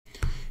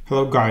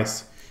Hello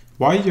guys,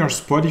 why your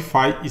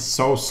Spotify is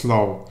so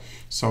slow?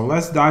 So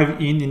let's dive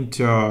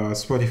into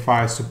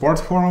Spotify support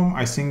forum.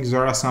 I think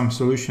there are some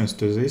solutions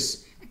to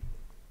this.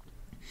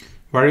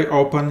 Very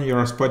often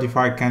your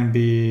Spotify can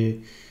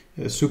be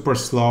super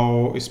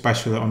slow,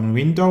 especially on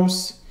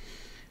Windows.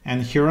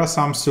 And here are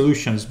some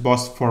solutions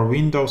both for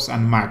Windows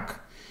and Mac.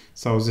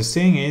 So the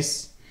thing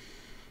is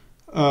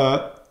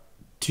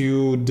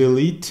to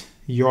delete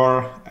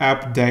your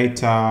app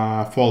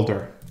data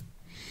folder.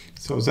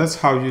 So that's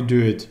how you do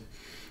it.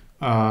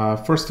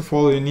 First of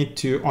all, you need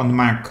to, on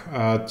Mac,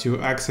 to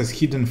access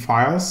hidden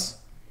files.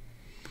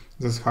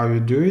 That's how you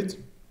do it.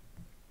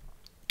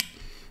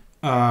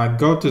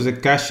 Go to the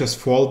caches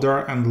folder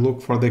and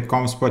look for the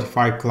com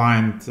Spotify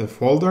client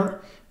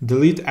folder.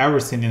 Delete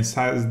everything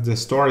inside the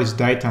storage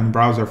data and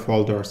browser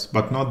folders,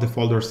 but not the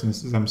folders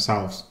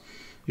themselves.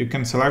 You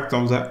can select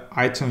all the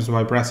items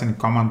by pressing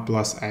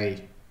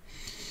Command+A.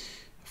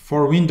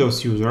 For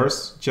Windows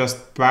users,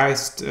 just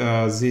paste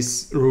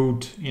this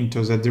root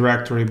into the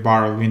directory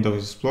bar of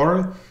Windows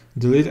Explorer.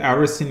 Delete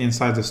everything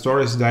inside the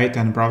storage data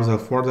and browser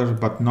folders,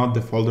 but not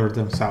the folders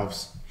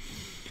themselves.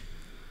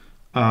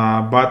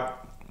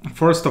 But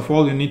first of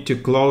all, you need to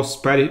close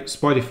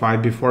Spotify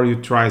before you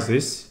try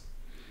this.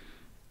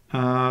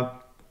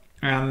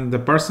 And the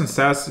person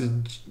says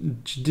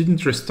she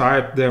didn't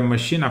restart the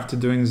machine after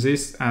doing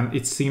this, and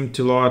it seemed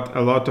to load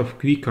a lot of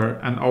quicker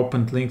and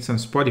opened links on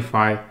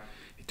Spotify.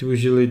 It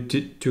usually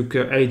took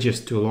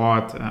ages to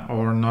load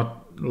or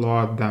not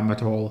load them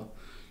at all.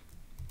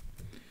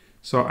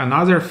 So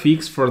another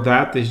fix for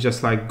that is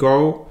just like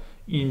go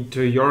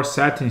into your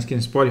settings in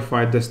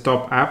Spotify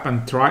desktop app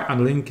and try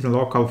unlinking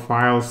local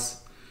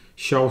files,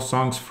 show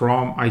songs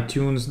from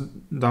iTunes,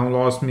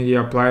 downloads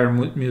media player,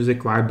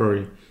 music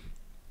library.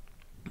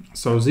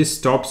 So this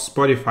stops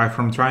Spotify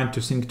from trying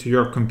to sync to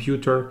your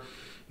computer,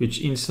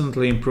 which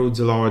instantly improves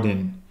the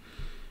loading.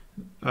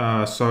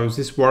 So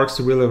this works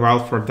really well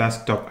for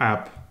desktop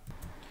app.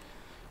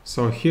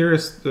 So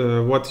here's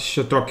what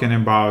she's talking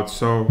about.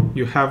 So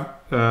you have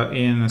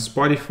in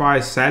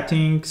Spotify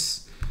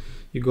settings,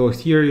 you go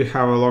here, you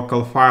have a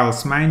local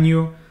files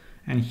menu,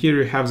 and here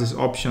you have these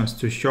options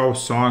to show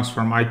songs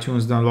from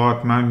iTunes,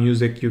 download my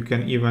music. You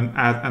can even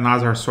add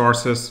another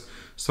sources.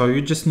 So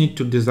you just need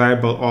to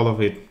disable all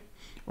of it,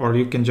 or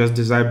you can just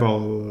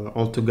disable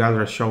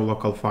altogether show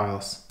local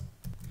files.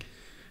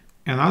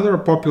 Another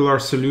popular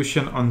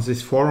solution on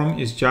this forum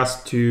is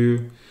just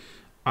to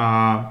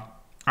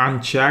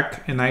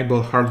uncheck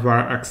enable hardware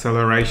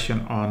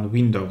acceleration on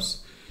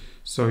Windows.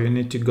 So you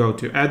need to go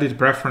to edit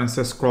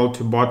preferences, scroll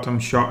to bottom,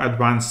 show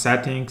advanced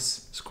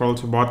settings, scroll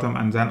to bottom,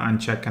 and then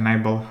uncheck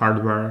enable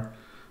hardware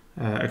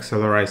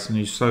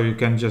acceleration. So you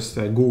can just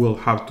Google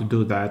how to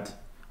do that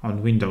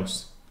on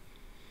Windows.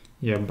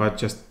 Yeah, but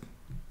just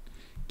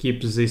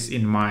keep this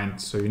in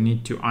mind. So you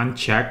need to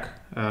uncheck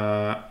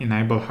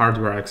enable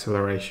hardware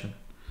acceleration.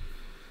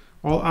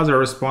 All other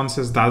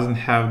responses doesn't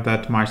have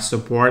that much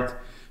support,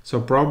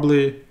 so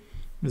probably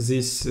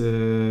these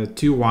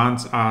two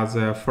ones are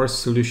the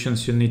first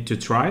solutions you need to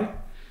try.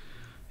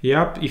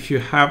 Yep, if you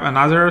have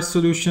another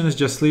solutions,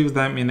 just leave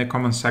them in the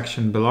comment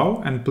section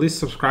below, and please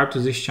subscribe to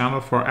this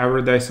channel for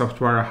everyday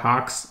software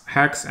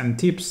hacks and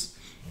tips.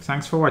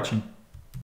 Thanks for watching.